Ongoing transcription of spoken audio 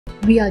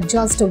We are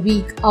just a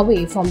week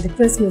away from the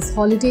Christmas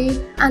holiday,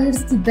 and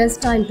it's the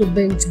best time to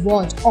binge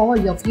watch all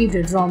your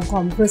favorite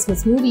rom-com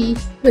Christmas movie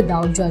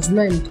without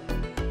judgment.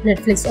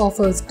 Netflix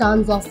offers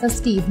tons of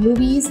festive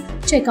movies.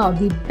 Check out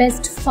the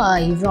best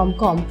 5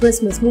 rom-com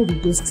Christmas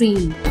movies to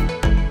stream.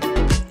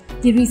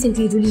 The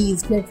recently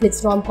released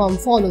Netflix rom-com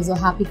follows a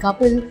happy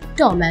couple,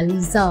 Tom and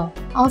Lisa.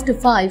 After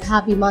 5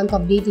 happy months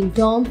of dating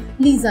Tom,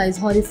 Lisa is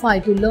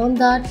horrified to learn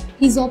that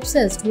he's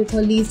obsessed with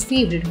her least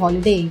favorite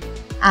holiday.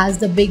 As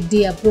the big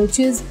day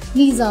approaches,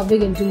 Lisa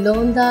begins to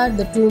learn that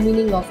the true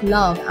meaning of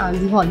love and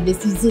the holiday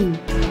season.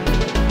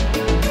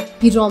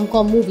 The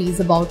rom-com movie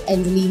is about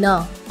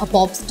Angelina, a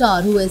pop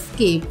star who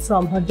escaped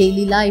from her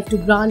daily life to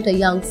grant a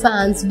young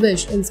fan's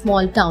wish in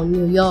small-town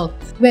New York,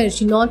 where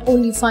she not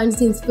only finds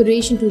the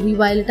inspiration to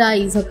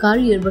revitalize her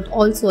career but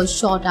also a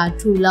shot at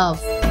true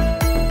love.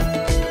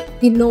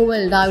 The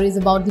novel diary is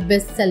about the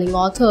best-selling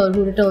author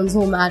who returns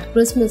home at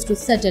Christmas to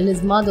settle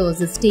his mother's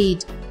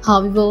estate.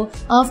 However,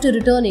 after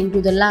returning to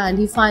the land,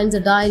 he finds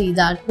a diary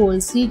that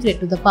holds secret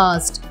to the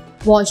past.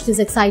 Watch this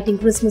exciting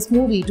Christmas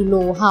movie to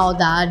know how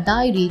that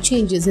diary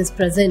changes his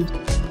present.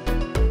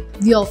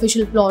 The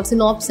official plot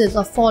synopsis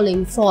of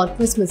Falling for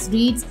Christmas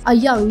reads: a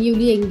young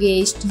newly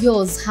engaged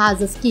youth has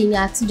a skiing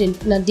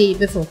accident in a day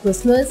before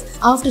Christmas.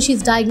 After she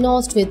is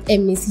diagnosed with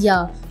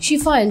amnesia, she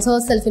finds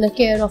herself in the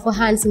care of a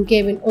handsome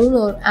cabin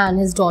owner and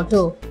his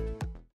daughter.